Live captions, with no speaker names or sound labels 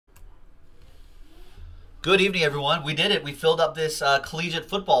Good evening, everyone. We did it. We filled up this collegiate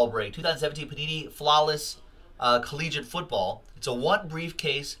football break. 2017 Panini Flawless Collegiate Football. It's a one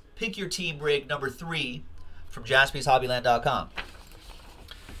briefcase, pick your team break number 3 from JaspysHobbyland.com.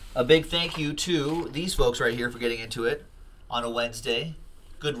 A big thank you to these folks right here for getting into it on a Wednesday.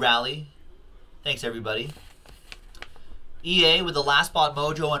 Good rally. Thanks, everybody. EA with the Last Spot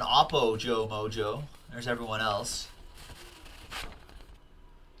Mojo and Oppo Joe Mojo. There's everyone else.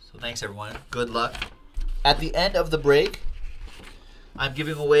 So thanks, everyone. Good luck. At the end of the break, I'm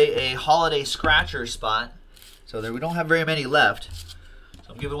giving away a holiday scratcher spot. So we don't have very many left.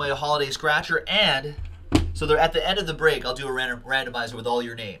 So I'm giving away a holiday scratcher, and so they're at the end of the break, I'll do a randomizer with all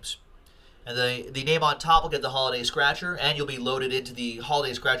your names. And the name on top will get the holiday scratcher, and you'll be loaded into the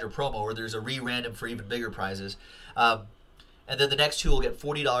holiday scratcher promo where there's a re-random for even bigger prizes. And then the next two will get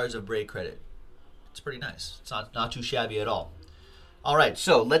 $40 of break credit. It's pretty nice. It's not too shabby at all. All right,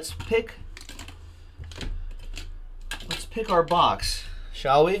 so let's pick our box,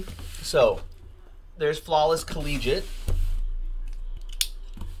 shall we? So there's Flawless Collegiate.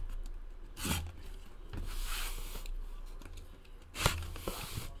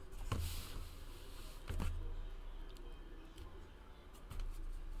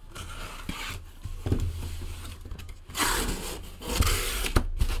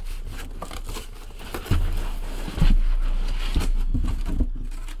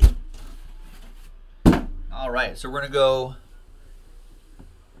 All right, so we're going to go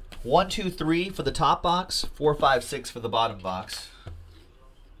 1, 2, 3 for the top box, 4, 5, 6 for the bottom box.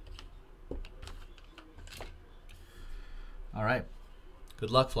 All right,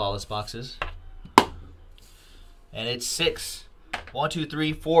 good luck, Flawless boxes. And it's 6. 1, 2,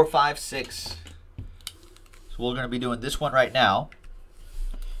 3, 4, 5, 6. So we're going to be doing this one right now.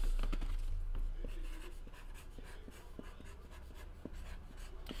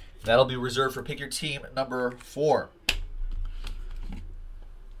 That'll be reserved for pick your team number 4.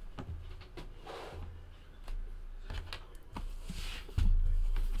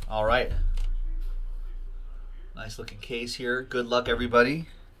 All right. Nice looking case here. Good luck, everybody.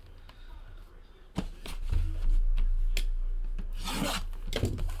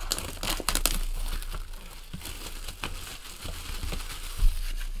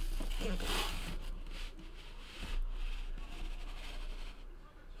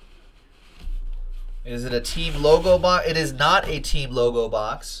 Is it a team logo box? It is not a team logo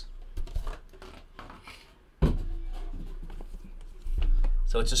box.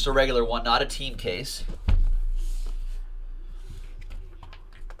 So it's just a regular one, not a team case.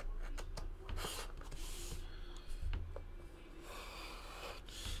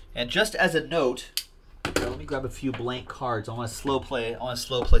 And just as a note, let me grab a few blank cards. I want to slow play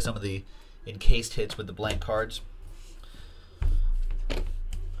some of the encased hits with the blank cards.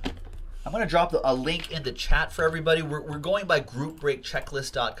 I'm going to drop a link in the chat for everybody. We're going by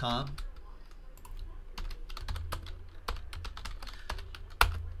groupbreakchecklist.com.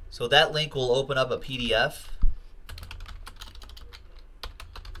 So that link will open up a PDF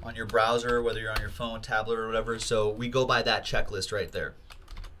on your browser, whether you're on your phone, tablet, or whatever. So we go by that checklist right there.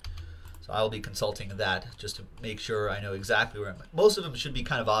 So I will be consulting that just to make sure I know exactly where I'm at. Most of them should be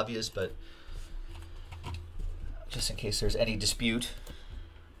kind of obvious, but just in case there's any dispute.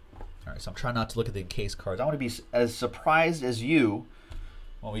 All right, so I'm trying not to look at the encased cards. I want to be as surprised as you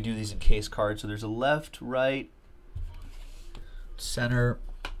when we do these encased cards. So there's a left, right, center.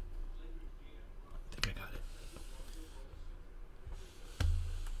 I think I got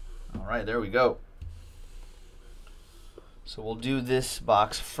it. All right, there we go. So we'll do this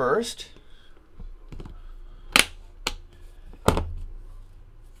box first. All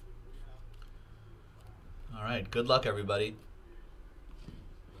right, good luck, everybody.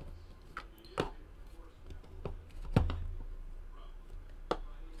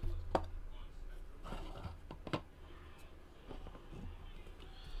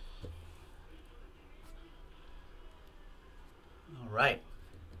 Right.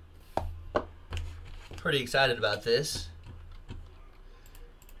 Pretty excited about this.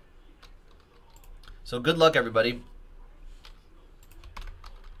 So good luck, everybody.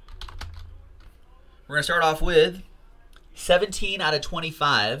 We're going to start off with 17 out of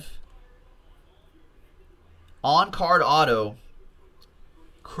 25. On-card auto,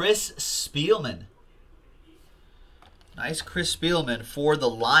 Chris Spielman. Nice Chris Spielman for the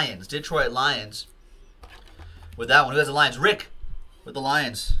Lions, Detroit Lions. With that one, who has the Lions? Rick with the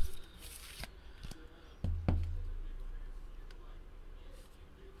Lions.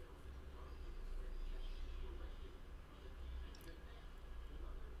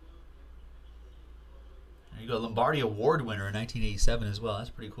 There you go, Lombardi Award winner in 1987 as well.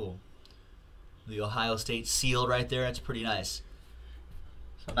 That's pretty cool. The Ohio State seal right there. That's pretty nice.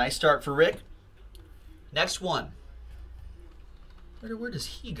 So nice start for Rick. Next one. Where does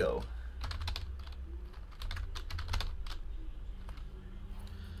he go?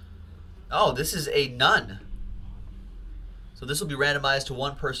 Oh, this is a none. So this will be randomized to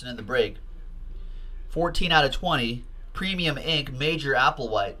one person in the break. 14 out of 20. Premium Ink, Major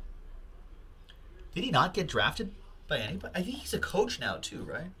Applewhite. Did he not get drafted by anybody? I think he's a coach now too,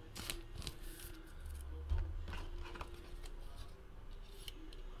 right?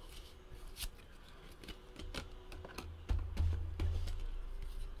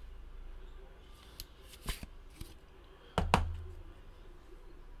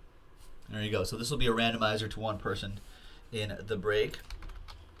 There you go. So this will be a randomizer to one person in the break.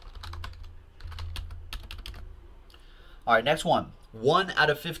 All right, next one. 1 out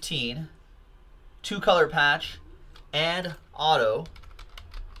of 15. 2-color patch and auto.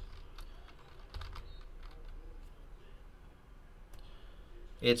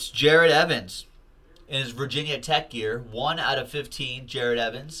 It's Jared Evans in his Virginia Tech gear. 1 out of 15, Jared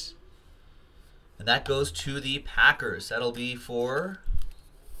Evans. And that goes to the Packers. That'll be for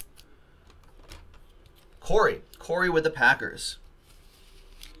Corey. Corey with the Packers.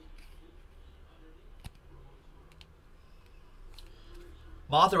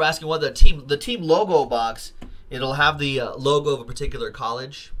 Mother asking what the team logo box, it'll have the logo of a particular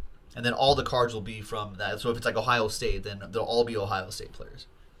college, and then all the cards will be from that. So if it's like Ohio State, then they'll all be Ohio State players.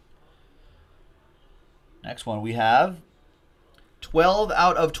 Next one we have 12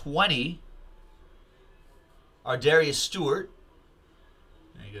 out of 20 are Darius Stewart.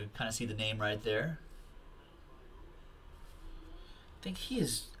 There you go, kind of see the name right there. I think he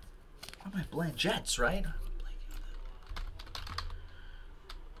is, what am I playing? Jets, right?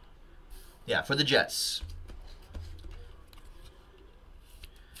 Yeah, for the Jets.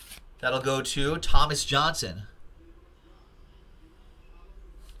 That'll go to Thomas Johnson.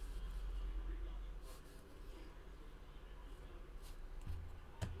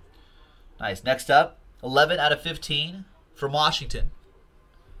 Nice. Next up, 11 out of 15 from Washington.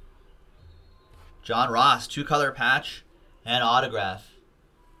 John Ross, 2-color patch and autograph.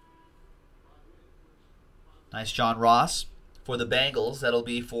 Nice John Ross. For the Bengals, that'll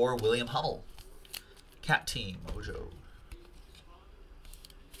be for William Hummel. Cat Team Mojo.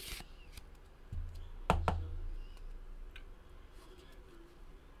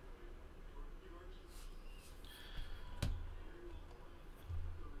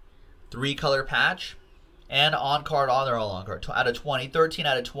 Three-color patch and on-card, they're all on-card. Out of 20, 13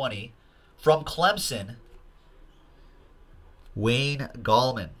 out of 20. From Clemson, Wayne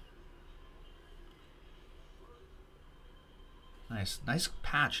Gallman. Nice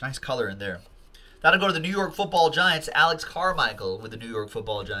patch, nice color in there. That'll go to the New York Football Giants, Alex Carmichael with the New York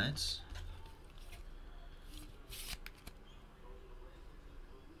Football Giants.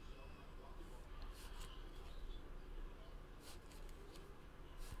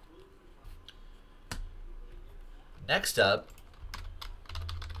 Next up,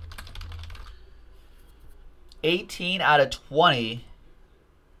 18 out of 20.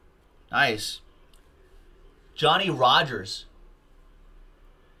 Nice. Johnny Rodgers.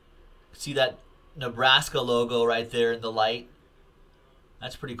 See that Nebraska logo right there in the light?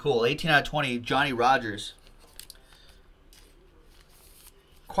 That's pretty cool. 18 out of 20, Johnny Rodgers.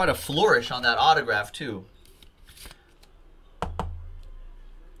 Quite a flourish on that autograph, too.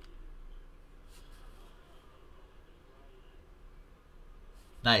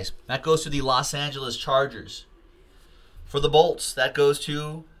 Nice. That goes to the Los Angeles Chargers. For the Bolts, that goes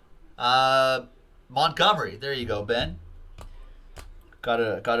to Montgomery. There you go, Ben. Got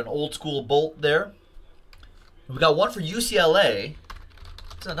an old school Bolt there. We got one for UCLA.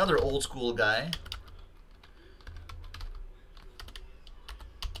 It's another old school guy.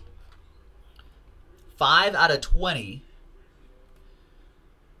 Five out of 20.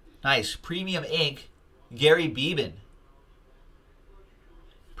 Nice. Premium Ink, Gary Beeben.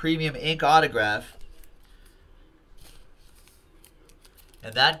 Premium Ink autograph.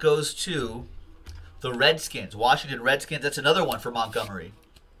 And that goes to the Redskins, Washington Redskins. That's another one for Montgomery.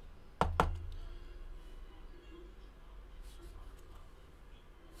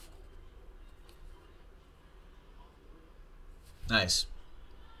 Nice.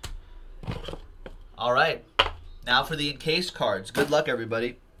 All right. Now for the encased cards. Good luck,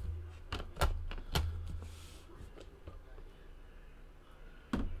 everybody.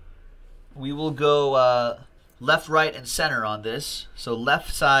 We will go left, right, and center on this. So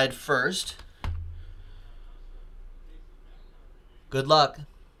left side first. Good luck.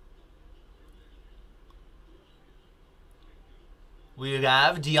 We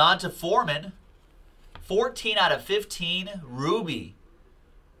have Deonta Foreman 14 out of 15, Ruby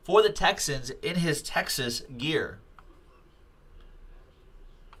for the Texans in his Texas gear.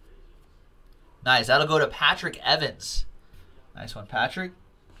 Nice. That'll go to Patrick Evans. Nice one, Patrick.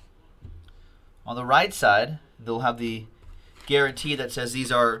 On the right side, they'll have the guarantee that says these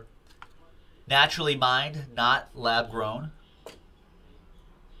are naturally mined, not lab grown. Let's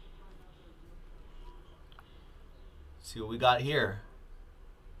see what we got here.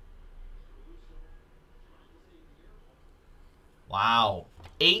 Wow.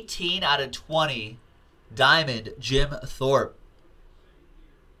 18 out of 20, Diamond Jim Thorpe.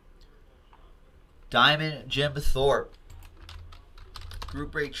 Diamond Jim Thorpe.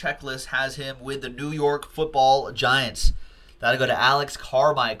 Group break checklist has him with the New York Football Giants. That'll go to Alex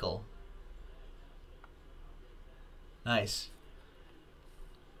Carmichael. Nice.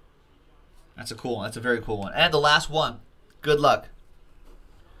 That's a cool one. That's a very cool one. And the last one. Good luck.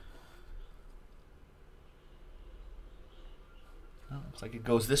 Oh, looks like it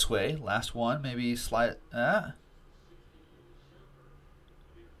goes this way. Last one. Maybe slide.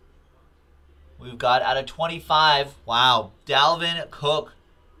 We've got out of 25. Wow. Dalvin Cook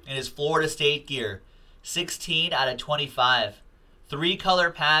in his Florida State gear. 16 out of 25.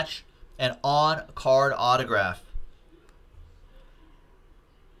 3-color patch and on-card autograph.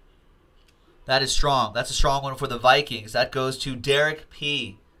 That is strong. That's a strong one for the Vikings. That goes to Derek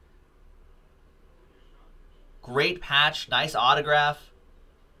P. Great patch. Nice autograph.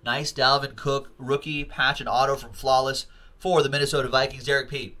 Nice Dalvin Cook rookie patch and auto from Flawless for the Minnesota Vikings. Derek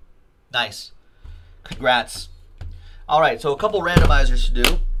P. Nice. Congrats. All right, so a couple randomizers to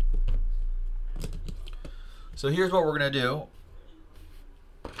do. So here's what we're going to do.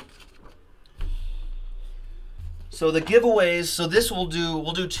 So the giveaways, so this we'll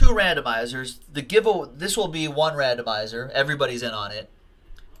do 2 randomizers. This will be 1 randomizer. Everybody's in on it.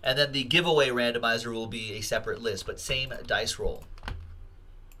 And then the giveaway randomizer will be a separate list, but same dice roll.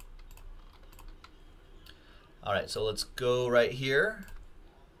 All right, so let's go right here.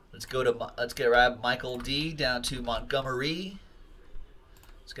 Let's grab Michael D down to Montgomery.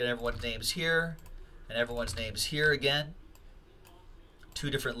 Let's get everyone's names here and everyone's names here again. 2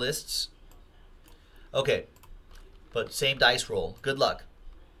 different lists. Okay, but same dice roll. Good luck.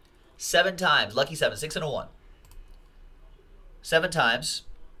 7 times, lucky 7, 6 and a 1. 7 times.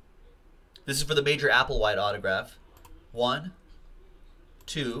 This is for the Major Applewhite autograph. 1,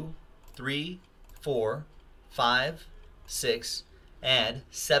 2, 3, 4, 5, 6, and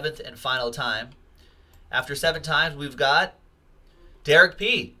 7th and final time. After 7 times, we've got Derek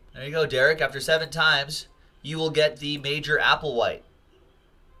P. There you go, Derek. After 7 times, you will get the Major Applewhite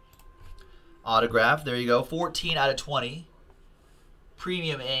autograph. There you go. 14 out of 20.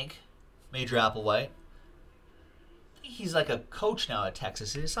 Premium ink, Major Applewhite. I think he's like a coach now at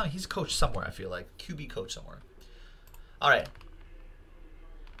Texas. He's coached somewhere, I feel like. QB coach somewhere. All right.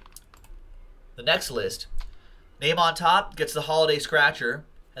 The next list. Name on top gets the holiday scratcher,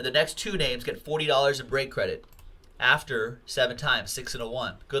 and the next 2 names get $40 in break credit. After 7 times, 6 and a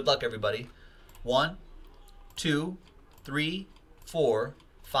 1. Good luck, everybody. 1, 2, 3, 4,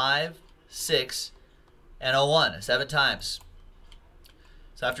 5, 6, and a 1. 7 times.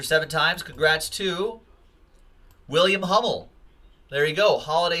 So after 7 times, congrats to William Hummel. There you go.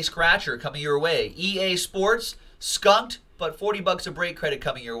 Holiday scratcher coming your way. EA Sports, skunked, but $40 of break credit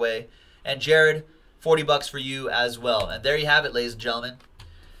coming your way. And Jared, $40 for you as well. And there you have it, ladies and gentlemen.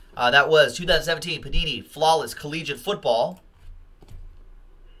 That was 2017 Panini Flawless Collegiate Football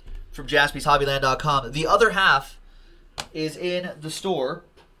from JaspysHobbyland.com. The other half is in the store,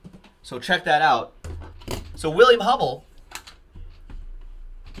 so check that out. So William Hummel,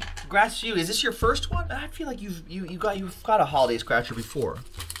 congrats to you. Is this your first one? I feel like you've got a holiday scratcher before,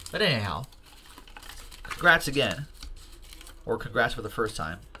 but anyhow, congrats again, or congrats for the first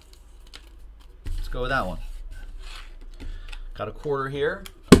time. Let's go with that one. Got a quarter here.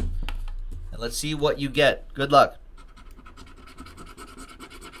 And let's see what you get. Good luck.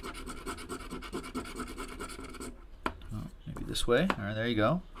 Oh, maybe this way. All right, there you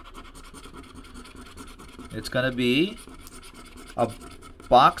go. It's going to be a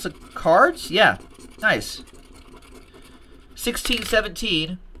box of cards. Yeah, nice.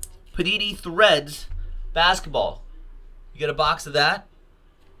 16-17 Panini Threads basketball. You get a box of that.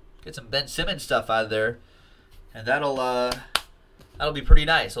 Get some Ben Simmons stuff out of there. And that'll be pretty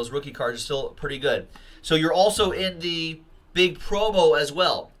nice. Those rookie cards are still pretty good. So you're also in the big promo as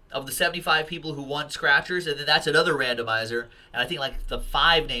well of the 75 people who won scratchers, and then that's another randomizer. And I think like the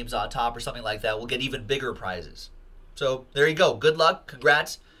 5 names on top or something like that will get even bigger prizes. So there you go. Good luck,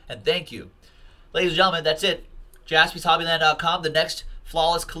 congrats, and thank you. Ladies and gentlemen, that's it. JaspysHobbyland.com. The next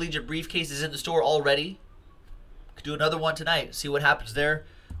Flawless Collegiate Briefcase is in the store already. Could do another one tonight. See what happens there.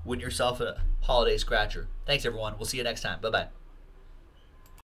 Win yourself a holiday scratcher. Thanks, everyone. We'll see you next time. Bye-bye.